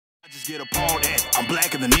Just get appalled at I'm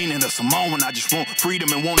blacker than Nina and Simone. I just want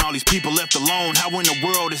freedom and want all these people left alone. How in the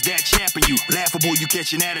world is that chapping you? Laughable, you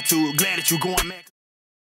catch an attitude. Glad that you going back.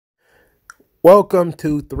 Welcome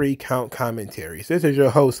to 3 Count Commentaries. This is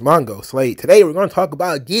your host, MagMongoSlade. Today we're going to talk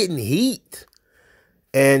about getting heat.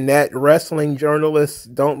 And that wrestling journalists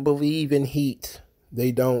don't believe in heat.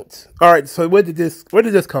 They don't. Alright, so where did this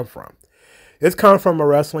come from? This comes from a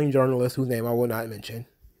wrestling journalist whose name I will not mention.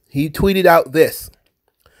 He tweeted out this.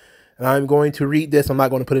 And I'm going to read this. I'm not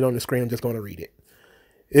going to put it on the screen. I'm just going to read it.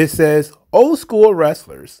 It says, old school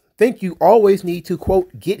wrestlers think you always need to,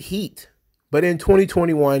 quote, get heat. But in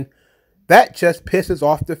 2021, that just pisses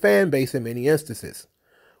off the fan base in many instances.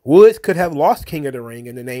 Woods could have lost King of the Ring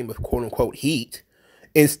in the name of, quote unquote, heat.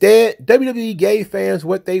 Instead, WWE gave fans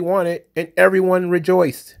what they wanted and everyone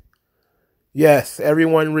rejoiced. Yes,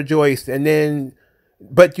 everyone rejoiced. And then,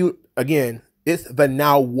 but again, it's the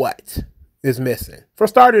now what is missing. For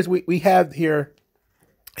starters, we have here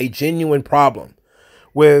a genuine problem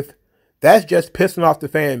with that's just pissing off the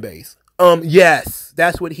fan base. Yes,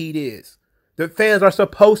 that's what heat is. The fans are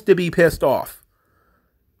supposed to be pissed off.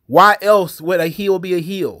 Why else would a heel be a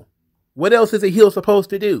heel? What else is a heel supposed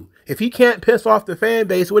to do? If he can't piss off the fan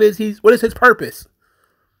base, what is his purpose?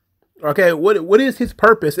 Okay, what is his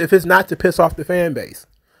purpose if it's not to piss off the fan base?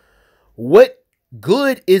 What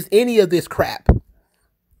good is any of this crap?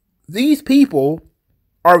 These people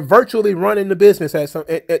are virtually running the business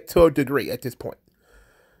to a degree at this point.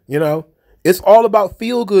 You know, it's all about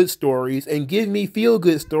feel-good stories and give me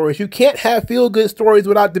feel-good stories. You can't have feel-good stories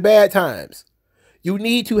without the bad times. You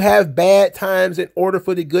need to have bad times in order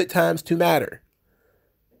for the good times to matter.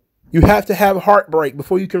 You have to have heartbreak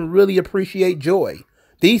before you can really appreciate joy.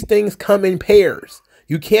 These things come in pairs.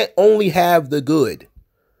 You can't only have the good.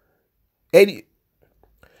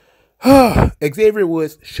 Xavier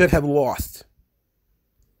Woods should have lost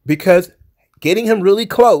because getting him really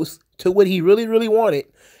close to what he really, really wanted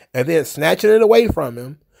and then snatching it away from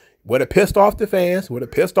him would have pissed off the fans, would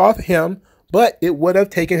have pissed off him, but it would have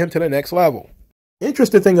taken him to the next level.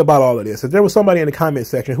 Interesting thing about all of this is there was somebody in the comment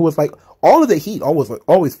section who was like, all of the heat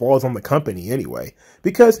always falls on the company anyway,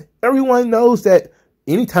 because everyone knows that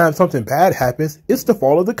anytime something bad happens, it's the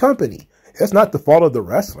fault of the company. It's not the fault of the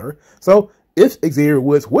wrestler. So if Xavier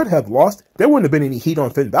Woods would have lost, there wouldn't have been any heat on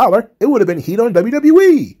Finn Balor. It would have been heat on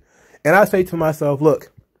WWE. And I say to myself,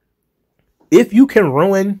 look, if you can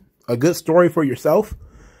ruin a good story for yourself,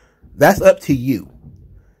 that's up to you.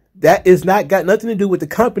 That is not got nothing to do with the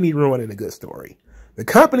company ruining a good story. The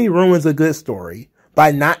company ruins a good story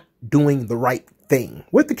by not doing the right thing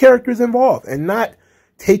with the characters involved and not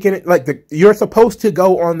taking it like you're supposed to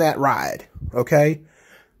go on that ride. Okay.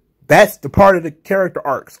 That's the part of the character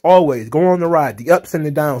arcs. Always go on the ride, the ups and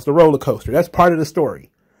the downs, the roller coaster. That's part of the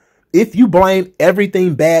story. If you blame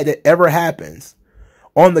everything bad that ever happens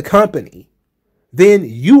on the company, then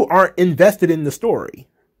you aren't invested in the story,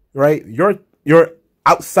 right? You're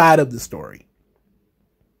outside of the story.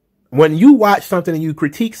 When you watch something and you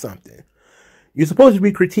critique something, you're supposed to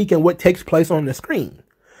be critiquing what takes place on the screen,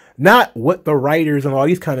 not what the writers and all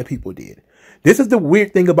these kind of people did. This is the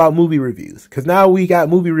weird thing about movie reviews, because now we got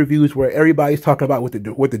movie reviews where everybody's talking about what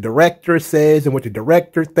the director says and what the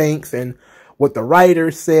director thinks and what the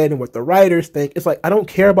writers said and what the writers think. It's like, I don't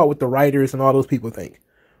care about what the writers and all those people think.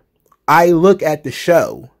 I look at the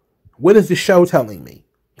show. What is the show telling me?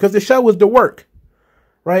 Because the show is the work,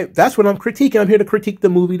 right? That's what I'm critiquing. I'm here to critique the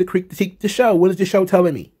movie, to critique the show. What is the show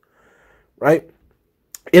telling me, right?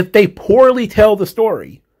 If they poorly tell the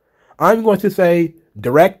story, I'm going to say,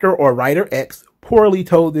 director or writer X poorly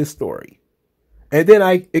told this story. And then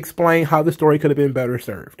I explain how the story could have been better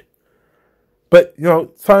served. But,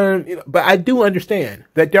 but I do understand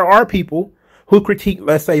that there are people who critique,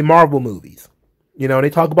 let's say, Marvel movies. You know, they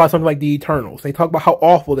talk about something like The Eternals. They talk about how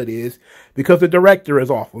awful it is because the director is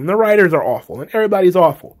awful and the writers are awful and everybody's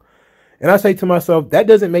awful. And I say to myself, that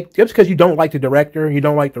doesn't make, just because you don't like the director and you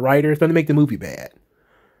don't like the writers, doesn't make the movie bad.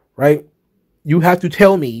 Right? You have to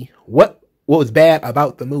tell me what was bad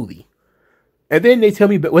about the movie. And then they tell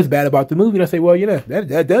me what's bad about the movie. And I say, well,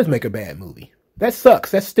 that does make a bad movie. That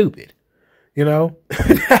sucks. That's stupid. You know,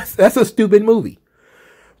 that's a stupid movie.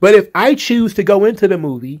 But if I choose to go into the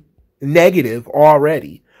movie negative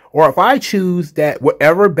already, or if I choose that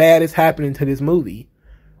whatever bad is happening to this movie,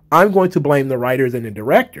 I'm going to blame the writers and the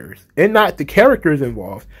directors and not the characters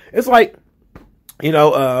involved. It's like,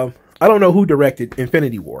 I don't know who directed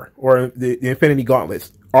Infinity War or the Infinity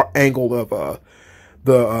Gauntlets angle of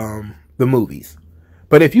the movies.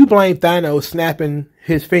 But if you blame Thanos snapping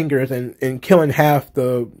his fingers and killing half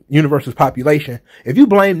the universe's population, if you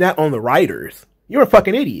blame that on the writers, you're a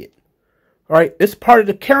fucking idiot. All right, it's part of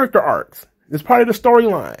the character arcs. It's part of the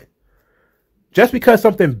storyline. Just because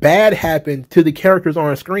something bad happened to the characters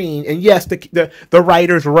on screen, and yes, the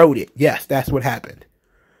writers wrote it. Yes, that's what happened.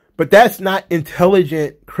 But that's not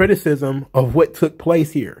intelligent criticism of what took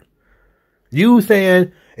place here. You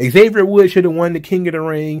saying Xavier Woods should have won the King of the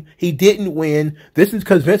Ring. He didn't win. This is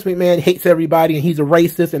because Vince McMahon hates everybody and he's a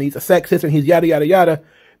racist and he's a sexist and he's yada, yada, yada.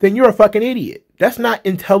 Then you're a fucking idiot. That's not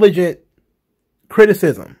intelligent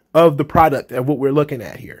criticism of the product of what we're looking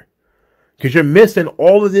at here. Because you're missing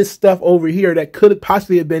all of this stuff over here that could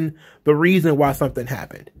possibly have been the reason why something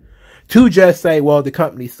happened. To just say, well, the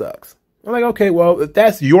company sucks. I'm like, okay, well, if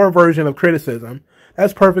that's your version of criticism,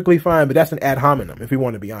 that's perfectly fine, but that's an ad hominem, if we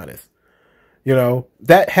want to be honest. You know,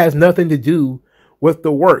 that has nothing to do with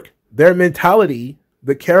the work. Their mentality,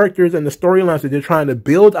 the characters and the storylines that they're trying to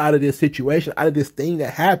build out of this situation, out of this thing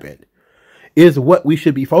that happened, is what we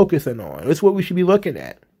should be focusing on. It's what we should be looking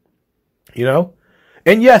at. You know?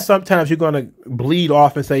 And yes, sometimes you're going to bleed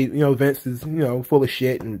off and say, you know, Vince is, you know, full of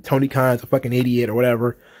shit and Tony Khan's a fucking idiot or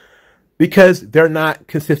whatever, because they're not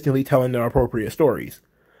consistently telling their appropriate stories.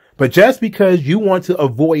 But just because you want to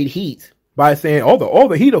avoid heat by saying, all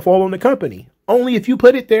the heat will fall on the company, only if you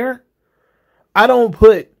put it there. I don't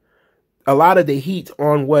put a lot of the heat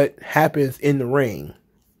on what happens in the ring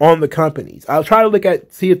on the companies. I'll try to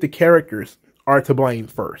see if the characters are to blame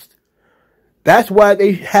first. That's why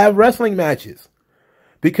they have wrestling matches.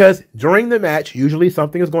 Because during the match, usually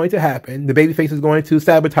something is going to happen. The babyface is going to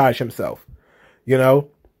sabotage himself. You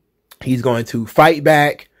know, he's going to fight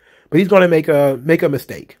back, but he's going to make a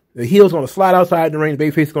mistake. The heel's going to slide outside the ring. The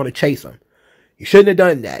babyface is going to chase him. He shouldn't have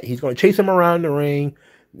done that. He's going to chase him around the ring.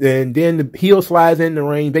 Then the heel slides in the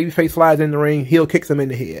ring. Babyface slides in the ring. Heel kicks him in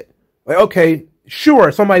the head. Like, okay,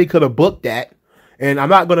 sure, somebody could have booked that. And I'm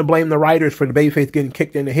not going to blame the writers for the babyface getting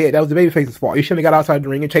kicked in the head. That was the babyface's fault. He shouldn't have got outside the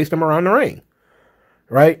ring and chased him around the ring.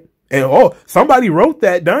 Right? And, somebody wrote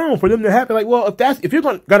that down for them to happen. Like, well, if you're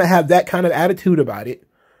going to have that kind of attitude about it,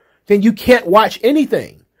 then you can't watch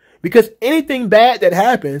anything. Because anything bad that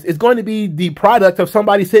happens is going to be the product of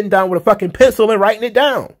somebody sitting down with a fucking pencil and writing it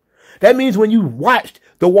down. That means when you watched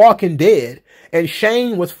The Walking Dead and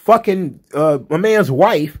Shane was fucking a man's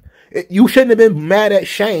wife, you shouldn't have been mad at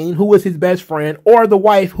Shane, who was his best friend, or the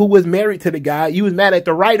wife who was married to the guy. You was mad at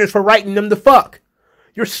the writers for writing them the fuck.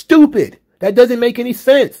 You're stupid. That doesn't make any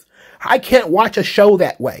sense. I can't watch a show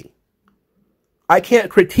that way. I can't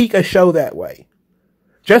critique a show that way.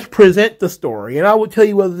 Just present the story, and I will tell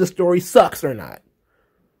you whether the story sucks or not.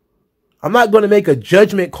 I'm not going to make a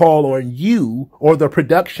judgment call on you or the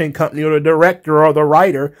production company or the director or the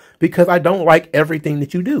writer because I don't like everything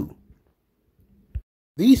that you do.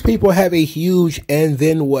 These people have a huge and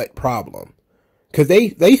then what problem. Because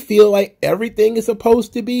they feel like everything is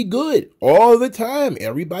supposed to be good all the time.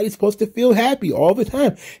 Everybody's supposed to feel happy all the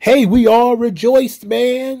time. Hey, we all rejoiced,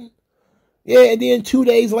 man. Yeah, and then 2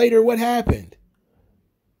 days later, what happened?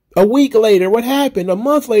 A week later, what happened? A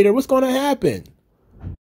month later, what's going to happen?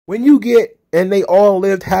 When you get, and they all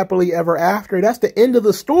lived happily ever after, that's the end of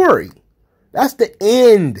the story. That's the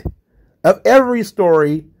end of every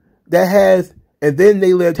story that has, and then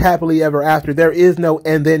they lived happily ever after. There is no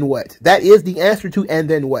and then what. That is the answer to and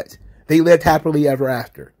then what. They lived happily ever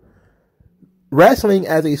after. Wrestling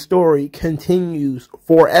as a story continues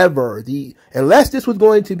forever. Unless this was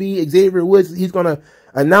going to be Xavier Woods, he's going to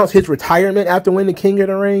announce his retirement after winning King of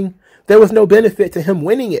the Ring. There was no benefit to him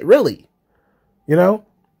winning it, really. You know?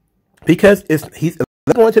 Because he's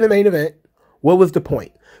going to the main event. What was the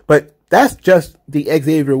point? But that's just the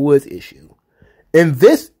Xavier Woods issue. In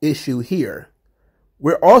this issue here,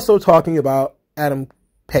 we're also talking about Adam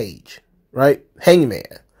Page, right? Hangman.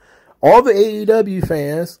 All the AEW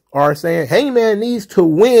fans are saying Hangman needs to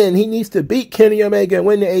win. He needs to beat Kenny Omega and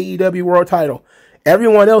win the AEW world title.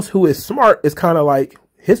 Everyone else who is smart is kind of like,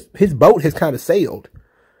 his boat has kind of sailed.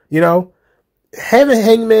 You know, having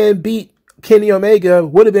Hangman beat Kenny Omega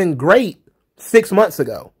would have been great 6 months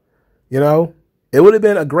ago. You know, it would have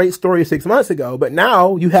been a great story 6 months ago. But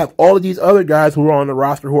now you have all of these other guys who are on the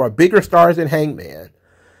roster who are bigger stars than Hangman.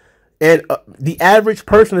 And the average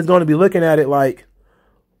person is going to be looking at it like,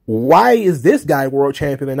 why is this guy world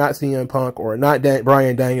champion and not CM Punk or not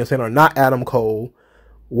Bryan Danielson or not Adam Cole?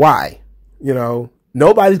 Why? You know,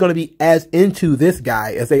 nobody's going to be as into this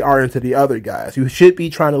guy as they are into the other guys. You should be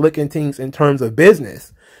trying to look at things in terms of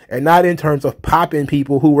business and not in terms of popping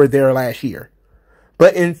people who were there last year,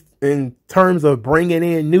 but in terms of bringing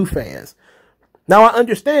in new fans. Now, I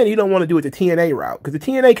understand you don't want to do it the TNA route because the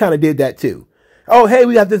TNA kind of did that too. Oh, hey,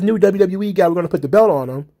 we got this new WWE guy. We're going to put the belt on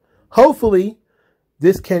him. Hopefully,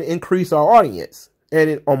 this can increase our audience. And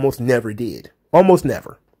it almost never did. Almost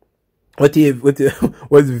never.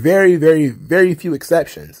 with very, very, very few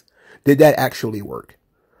exceptions, did that actually work.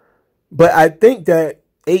 But I think that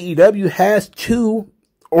AEW has 2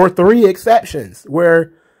 or 3 exceptions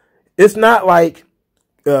where it's not like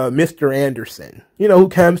Mr. Anderson, who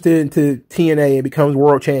comes into TNA and becomes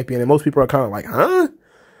world champion, and most people are kind of like, huh?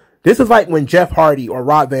 This is like when Jeff Hardy or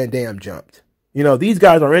Rob Van Dam jumped. These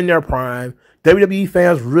guys are in their prime. WWE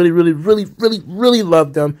fans really, really, really, really, really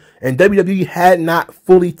loved them, and WWE had not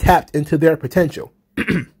fully tapped into their potential.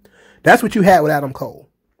 That's what you had with Adam Cole,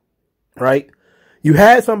 right? You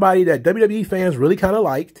had somebody that WWE fans really kind of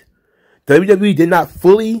liked. WWE did not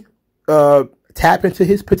fully tap into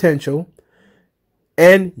his potential,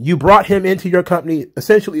 and you brought him into your company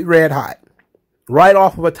essentially red hot, right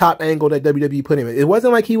off of a top angle that WWE put him in. It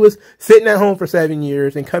wasn't like he was sitting at home for 7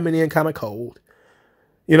 years and coming in kind of cold.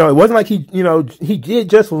 It wasn't like he did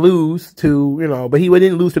just lose to, but he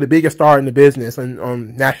didn't lose to the biggest star in the business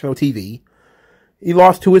on national TV. He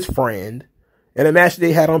lost to his friend in a match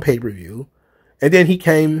they had on pay-per-view. And then he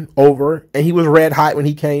came over and he was red hot when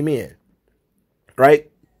he came in. Right?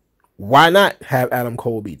 Why not have Adam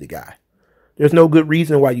Cole be the guy? There's no good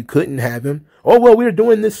reason why you couldn't have him. Oh, well, we're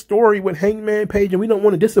doing this story with Hangman Page and we don't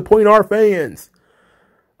want to disappoint our fans.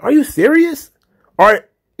 Are you serious? Or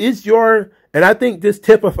is and I think this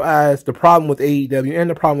typifies the problem with AEW and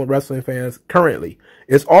the problem with wrestling fans currently.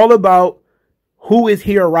 It's all about who is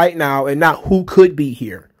here right now and not who could be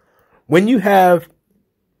here. When you have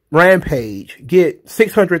Rampage get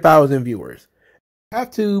 600,000 viewers, you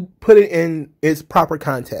have to put it in its proper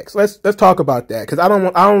context. Let's talk about that, because I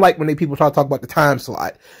don't like when people talk about the time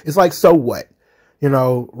slot. It's like, so what?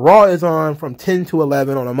 Raw is on from 10 to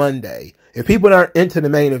 11 on a Monday. If people aren't into the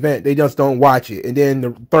main event, they just don't watch it. And then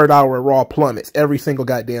the third hour of Raw plummets every single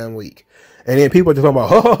goddamn week. And then people are just talking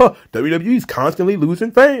about, WWE's constantly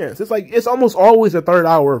losing fans. It's like, it's almost always the third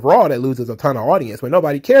hour of Raw that loses a ton of audience, but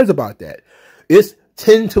nobody cares about that. It's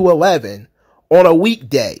 10 to 11 on a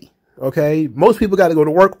weekday. Okay. Most people got to go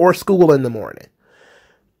to work or school in the morning.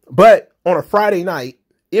 But on a Friday night,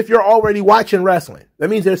 if you're already watching wrestling, that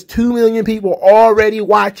means there's 2 million people already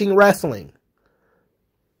watching wrestling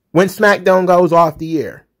when SmackDown goes off the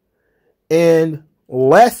air. And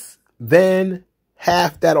less than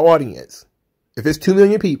half that audience, if it's 2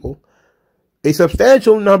 million people, a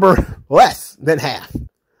substantial number less than half,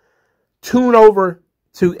 tune over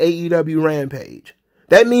to AEW Rampage.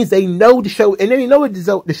 That means they know the show, and they know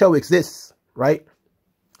the show exists, right?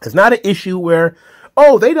 It's not an issue where,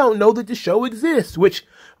 oh, they don't know that the show exists, which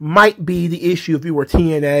might be the issue if you were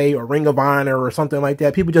TNA or Ring of Honor or something like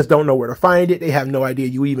that. People just don't know where to find it. They have no idea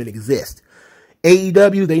you even exist.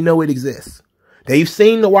 AEW, they know it exists. They've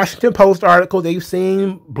seen the Washington Post article. They've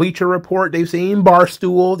seen Bleacher Report. They've seen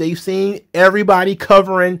Barstool. They've seen everybody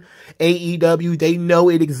covering AEW. They know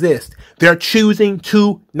it exists. They're choosing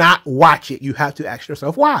to not watch it. You have to ask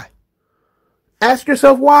yourself why. Ask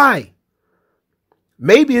yourself why.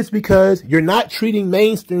 Maybe it's because you're not treating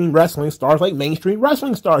mainstream wrestling stars like mainstream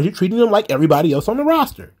wrestling stars. You're treating them like everybody else on the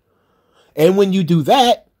roster. And when you do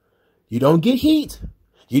that, you don't get heat.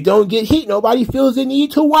 You don't get heat. Nobody feels the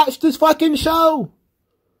need to watch this fucking show.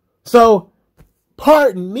 So,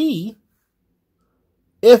 pardon me,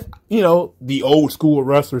 if, the old school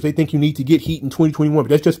wrestlers, they think you need to get heat in 2021, but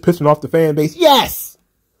that's just pissing off the fan base. Yes!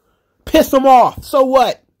 Piss them off. So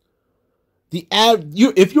what?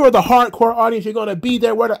 If you're the hardcore audience, you're going to be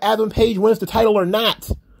there whether Adam Page wins the title or not.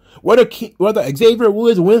 Whether Xavier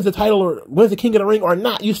Woods wins the title or wins the King of the Ring or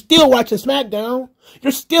not, you're still watching SmackDown.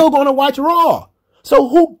 You're still going to watch Raw. So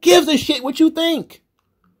who gives a shit what you think?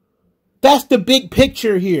 That's the big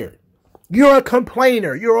picture here. You're a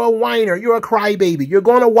complainer. You're a whiner. You're a crybaby. You're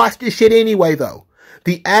going to watch this shit anyway, though.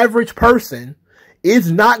 The average person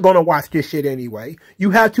is not going to watch this shit anyway.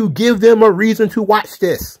 You have to give them a reason to watch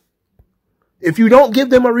this. If you don't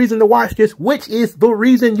give them a reason to watch this, which is the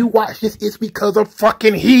reason you watch this, it's because of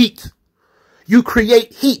fucking heat. You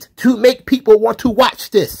create heat to make people want to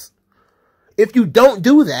watch this. If you don't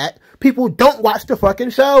do that, people don't watch the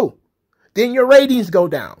fucking show. Then your ratings go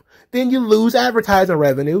down. Then you lose advertising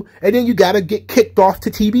revenue, and then you gotta get kicked off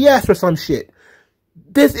to TBS or some shit.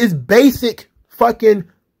 This is basic fucking...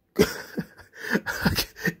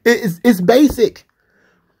 it's basic.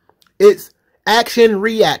 It's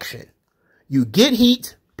action-reaction. You get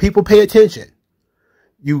heat, people pay attention.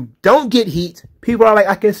 You don't get heat, people are like,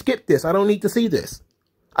 I can skip this. I don't need to see this.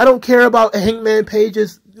 I don't care about Hangman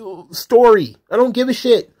Page's story. I don't give a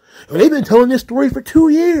shit. And they've been telling this story for 2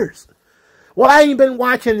 years. Well, I ain't been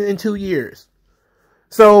watching in 2 years.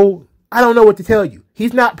 So, I don't know what to tell you.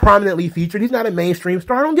 He's not prominently featured. He's not a mainstream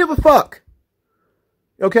star. I don't give a fuck.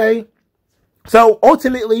 Okay? So,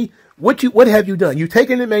 ultimately, What have you done? You've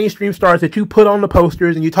taken the mainstream stars that you put on the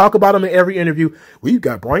posters and you talk about them in every interview. We've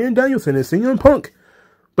got Bryan Danielson and CM Punk.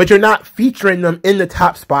 But you're not featuring them in the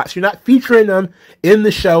top spots. You're not featuring them in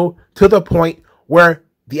the show to the point where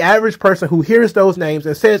the average person who hears those names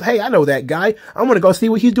and says, hey, I know that guy. I'm going to go see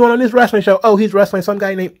what he's doing on this wrestling show. Oh, he's wrestling some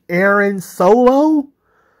guy named Aaron Solo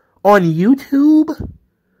on YouTube?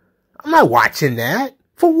 I'm not watching that.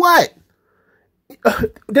 For what?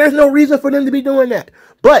 There's no reason for them to be doing that.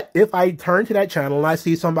 But if I turn to that channel and I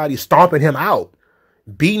see somebody stomping him out,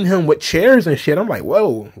 beating him with chairs and shit, I'm like,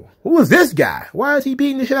 whoa, who is this guy? Why is he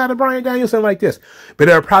beating the shit out of Bryan Danielson like this? But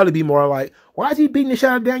it'll probably be more like, why is he beating the shit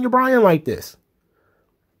out of Daniel Bryan like this?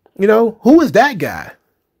 You know, who is that guy?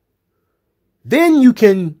 Then you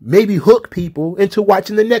can maybe hook people into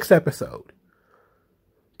watching the next episode.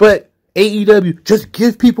 But AEW, just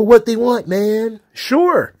give people what they want, man.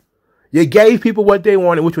 Sure. You gave people what they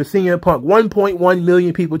wanted, which was CM Punk. 1.1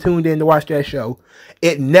 million people tuned in to watch that show.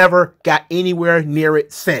 It never got anywhere near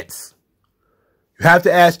it since. You have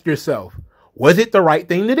to ask yourself, was it the right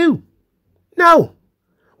thing to do? No.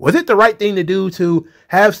 Was it the right thing to do to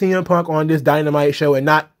have CM Punk on this Dynamite show and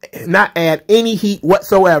not add any heat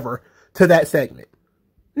whatsoever to that segment?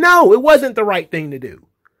 No, it wasn't the right thing to do.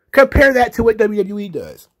 Compare that to what WWE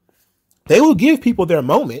does. They will give people their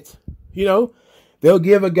moments, you know. They'll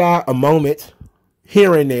give a guy a moment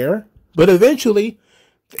here and there, but eventually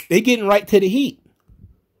they're getting right to the heat.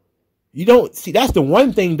 You don't see, that's the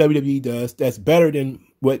one thing WWE does that's better than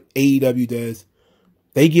what AEW does.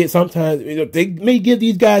 They get sometimes, you know, they may give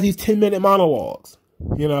these guys these 10-minute monologues,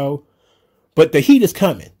 you know, but the heat is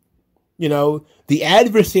coming. You know, the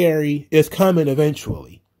adversary is coming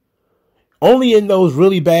eventually. Only in those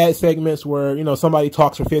really bad segments where, you know, somebody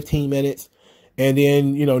talks for 15 minutes and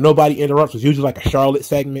then, you know, nobody interrupts. It's usually like a Charlotte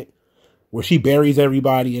segment where she buries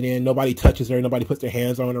everybody and then nobody touches her, nobody puts their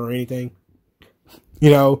hands on her or anything. You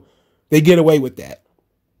know, they get away with that.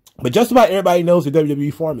 But just about everybody knows the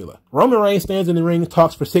WWE formula. Roman Reigns stands in the ring,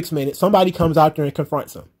 talks for 6 minutes. Somebody comes out there and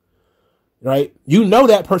confronts him. Right? You know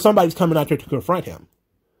that somebody's coming out there to confront him.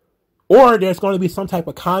 Or there's going to be some type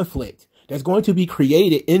of conflict that's going to be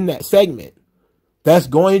created in that segment that's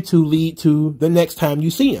going to lead to the next time you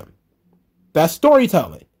see him. That's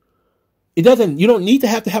storytelling. You don't need to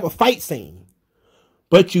have a fight scene,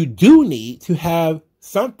 but you do need to have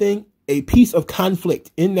something, a piece of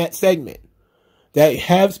conflict in that segment that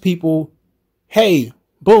has people, hey,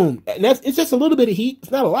 boom. And it's just a little bit of heat.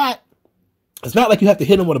 It's not a lot. It's not like you have to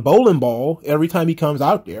hit him with a bowling ball every time he comes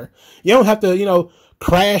out there. You don't have to, you know,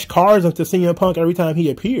 crash cars into CM Punk every time he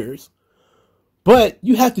appears. But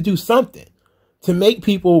you have to do something to make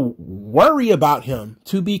people worry about him,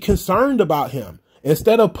 to be concerned about him,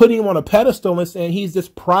 instead of putting him on a pedestal and saying he's this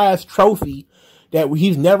prized trophy that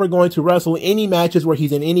he's never going to wrestle any matches where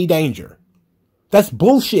he's in any danger. That's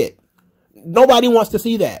bullshit. Nobody wants to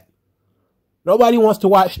see that. Nobody wants to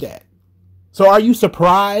watch that. So are you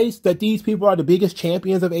surprised that these people are the biggest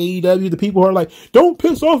champions of AEW? The people who are like, don't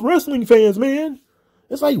piss off wrestling fans, man.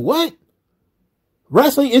 It's like, what?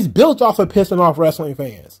 Wrestling is built off of pissing off wrestling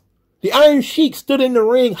fans. The Iron Sheik stood in the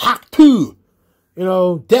ring, Hak 2, you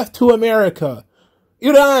know, Death to America,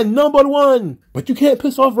 Iran #1, but you can't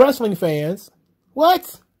piss off wrestling fans.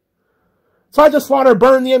 What? Sergeant Slaughter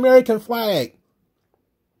burned the American flag.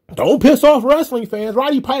 Don't piss off wrestling fans.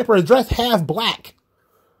 Roddy Piper is dressed half black.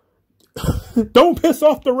 Don't piss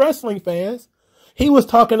off the wrestling fans. He was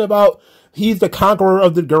talking about he's the conqueror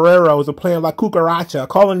of the Guerreros and playing La Cucaracha,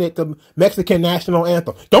 calling it the Mexican national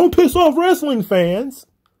anthem. Don't piss off wrestling fans.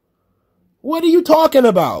 What are you talking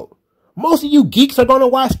about? Most of you geeks are going to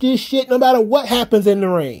watch this shit no matter what happens in the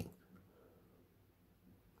ring.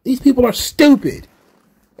 These people are stupid.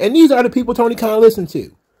 And these are the people Tony Khan listens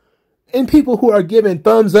to. And people who are giving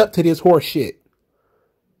thumbs up to this horse shit.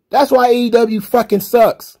 That's why AEW fucking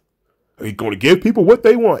sucks. Are you going to give people what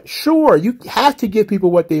they want? Sure, you have to give people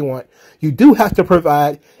what they want. You do have to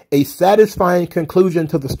provide a satisfying conclusion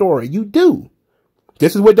to the story. You do.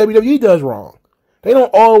 This is what WWE does wrong. They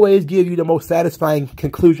don't always give you the most satisfying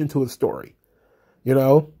conclusion to a story. You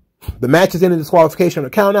know, the match is in a disqualification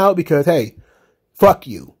or count out because, hey, fuck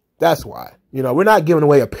you. That's why. You know, we're not giving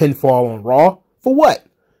away a pinfall on Raw. For what?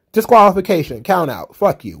 Disqualification, count out.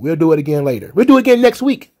 Fuck you. We'll do it again later. We'll do it again next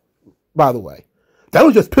week, by the way.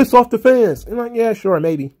 That'll just piss off the fans. And like, yeah, sure,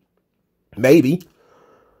 maybe. Maybe.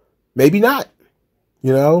 Maybe not.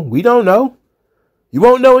 You know, we don't know. You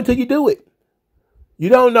won't know until you do it. You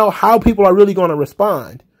don't know how people are really going to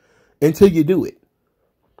respond until you do it.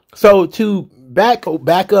 So to back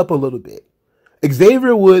up a little bit,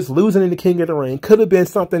 Xavier Woods losing in the King of the Ring could have been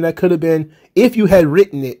something that could have been, if you had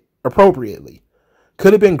written it appropriately,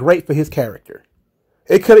 could have been great for his character.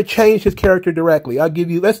 It could have changed his character directly. I'll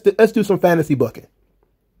give you, let's do some fantasy booking.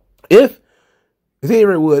 If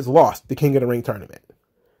Xavier Woods lost the King of the Ring tournament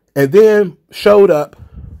and then showed up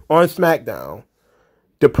on SmackDown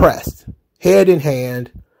depressed, head in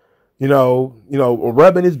hand,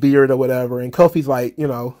 rubbing his beard or whatever, and Kofi's like,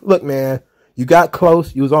 look, man, you got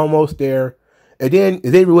close, you was almost there. And then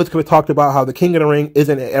Xavier Woods could have talked about how the King of the Ring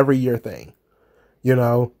isn't an every year thing.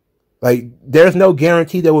 Like, there's no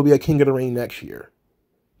guarantee there will be a King of the Ring next year.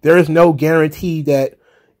 There is no guarantee that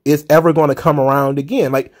it's ever going to come around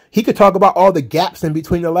again. Like, he could talk about all the gaps in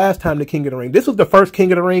between the last time the King of the Ring. This was the first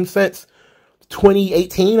King of the Ring since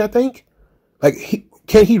 2018, I think. Like,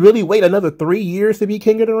 can he really wait another 3 years to be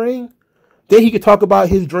King of the Ring? Then he could talk about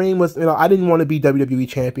his dream was, I didn't want to be WWE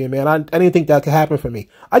champion, man. I didn't think that could happen for me.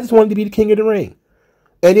 I just wanted to be the King of the Ring.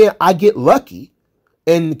 And then I get lucky,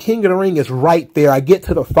 and the King of the Ring is right there. I get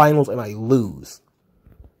to the finals and I lose.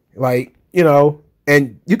 Like,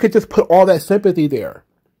 and you could just put all that sympathy there.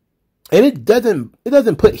 And it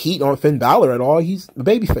doesn't put heat on Finn Balor at all. He's a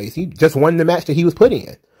babyface. He just won the match that he was put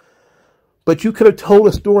in. But you could have told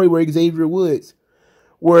a story where Xavier Woods,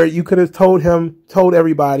 where you could have told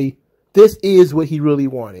everybody, this is what he really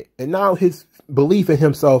wanted. And now his belief in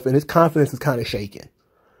himself and his confidence is kind of shaken.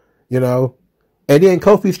 And then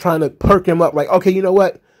Kofi's trying to perk him up like, okay, you know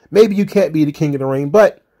what? Maybe you can't be the King of the Ring,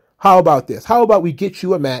 but how about this? How about we get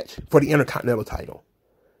you a match for the Intercontinental title?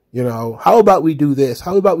 How about we do this?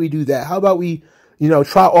 How about we do that? How about we,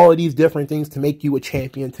 try all of these different things to make you a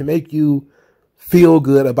champion, to make you feel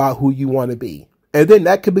good about who you want to be. And then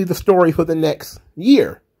that could be the story for the next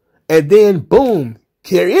year. And then, boom,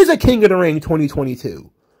 there is a King of the Ring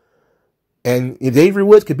 2022. And Xavier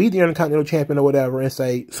Woods could be the Intercontinental champion or whatever and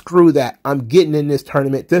say, screw that. I'm getting in this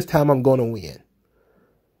tournament. This time I'm going to win.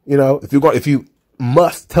 If you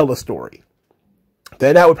must tell a story,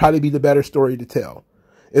 then that would probably be the better story to tell.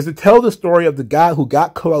 Is to tell the story of the guy who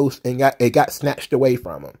got close and it got snatched away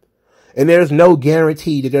from him. And there's no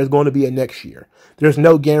guarantee that there's going to be a next year. There's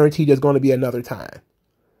no guarantee there's going to be another time.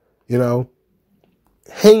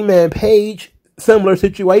 Hangman Page, similar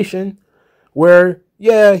situation where,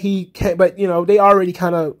 yeah, he can't, but, they already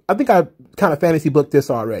I think I kind of fantasy booked this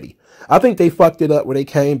already. I think they fucked it up where they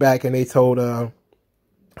came back and they told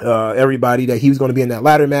everybody that he was going to be in that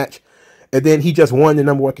ladder match. And then he just won the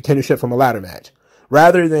number one contendership from a ladder match.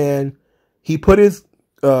 Rather than he put his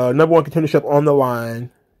number one contendership on the line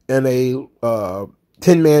in a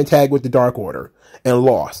 10-man tag with the Dark Order and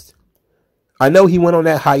lost. I know he went on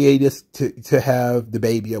that hiatus to have the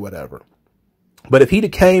baby or whatever. But if he'd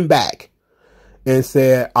have came back and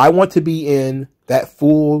said, I want to be in that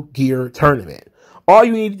Full Gear tournament, all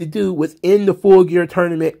you needed to do was in the Full Gear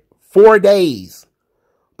tournament 4 days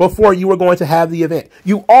before you were going to have the event.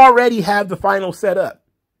 You already have the final set up.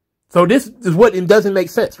 So this is what it doesn't make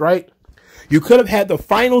sense, right? You could have had the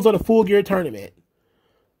finals of the Full Gear tournament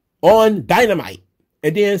on Dynamite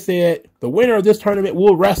and then said the winner of this tournament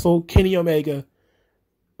will wrestle Kenny Omega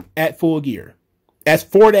at Full Gear. That's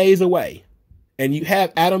 4 days away. And you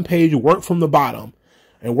have Adam Page work from the bottom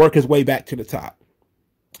and work his way back to the top.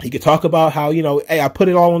 He could talk about how, hey, I put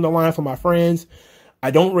it all on the line for my friends. I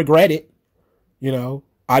don't regret it.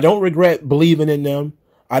 I don't regret believing in them.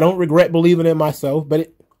 I don't regret believing in myself,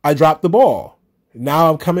 but I dropped the ball. Now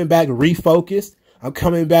I'm coming back refocused. I'm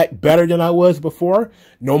coming back better than I was before.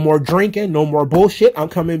 No more drinking, no more bullshit. I'm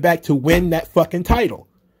coming back to win that fucking title.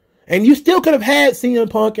 And you still could have had CM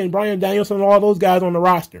Punk and Bryan Danielson and all those guys on the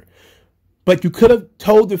roster. But you could have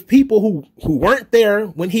told the people who weren't there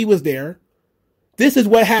when he was there, this is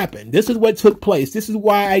what happened. This is what took place. This is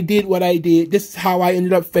why I did what I did. This is how I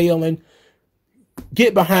ended up failing.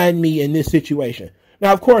 Get behind me in this situation.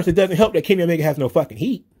 Now, of course, it doesn't help that Kenny Omega has no fucking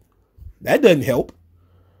heat. That doesn't help.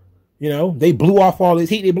 They blew off all his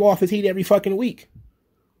heat. They blow off his heat every fucking week.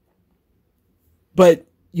 But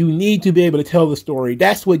you need to be able to tell the story.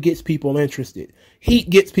 That's what gets people interested. Heat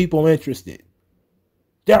gets people interested.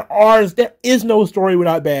 There is no story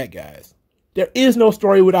without bad guys. There is no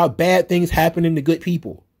story without bad things happening to good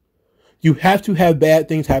people. You have to have bad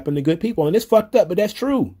things happen to good people. And it's fucked up, but that's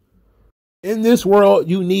true. In this world,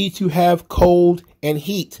 you need to have cold and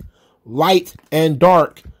heat, light and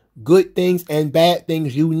dark, good things and bad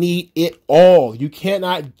things. You need it all. You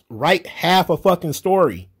cannot write half a fucking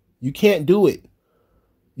story. You can't do it.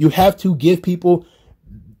 You have to give people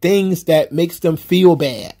things that makes them feel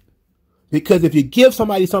bad. Because if you give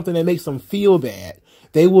somebody something that makes them feel bad,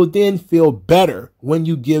 they will then feel better when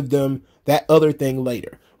you give them that other thing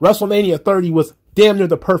later. WrestleMania 30 was damn near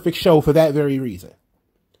the perfect show for that very reason.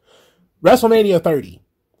 WrestleMania 30.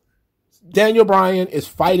 Daniel Bryan is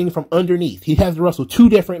fighting from underneath. He has to wrestle 2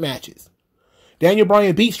 different matches. Daniel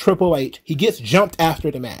Bryan beats Triple H. He gets jumped after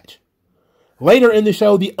the match. Later in the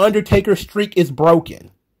show, the Undertaker streak is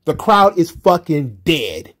broken. The crowd is fucking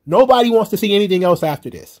dead. Nobody wants to see anything else after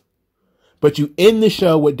this. But you end the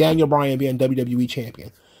show with Daniel Bryan being WWE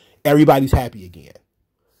champion. Everybody's happy again.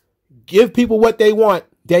 Give people what they want.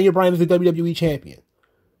 Daniel Bryan is the WWE champion.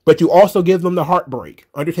 But you also give them the heartbreak.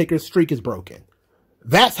 Undertaker's streak is broken.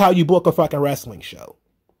 That's how you book a fucking wrestling show.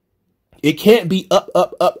 It can't be up,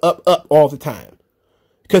 up, up, up, up all the time.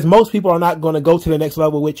 Because most people are not going to go to the next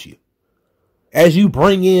level with you. As you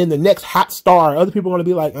bring in the next hot star, other people are going to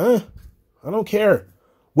be like, I don't care.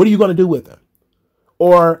 What are you going to do with him?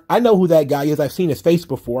 Or, I know who that guy is. I've seen his face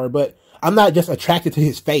before, but I'm not just attracted to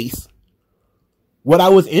his face. What I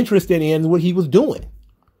was interested in is what he was doing.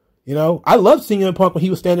 You know, I loved seeing CM Punk when he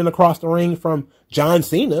was standing across the ring from John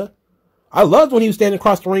Cena. I loved when he was standing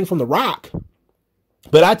across the ring from The Rock.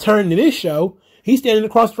 But I turned to this show, he's standing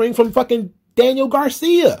across the ring from fucking Daniel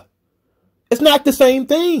Garcia. It's not the same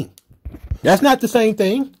thing. That's not the same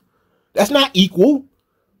thing. That's not equal.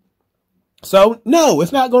 So, no,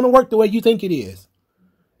 it's not going to work the way you think it is.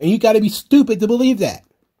 And you got to be stupid to believe that.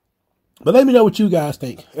 But let me know what you guys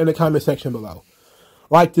think in the comment section below.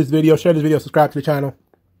 Like this video, share this video, subscribe to the channel,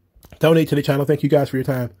 donate to the channel. Thank you guys for your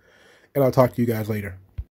time. And I'll talk to you guys later.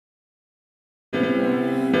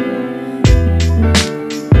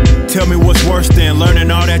 Tell me what's worse than learning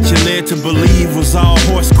all that you led to believe was all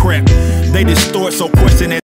horse crap. They distort, so question that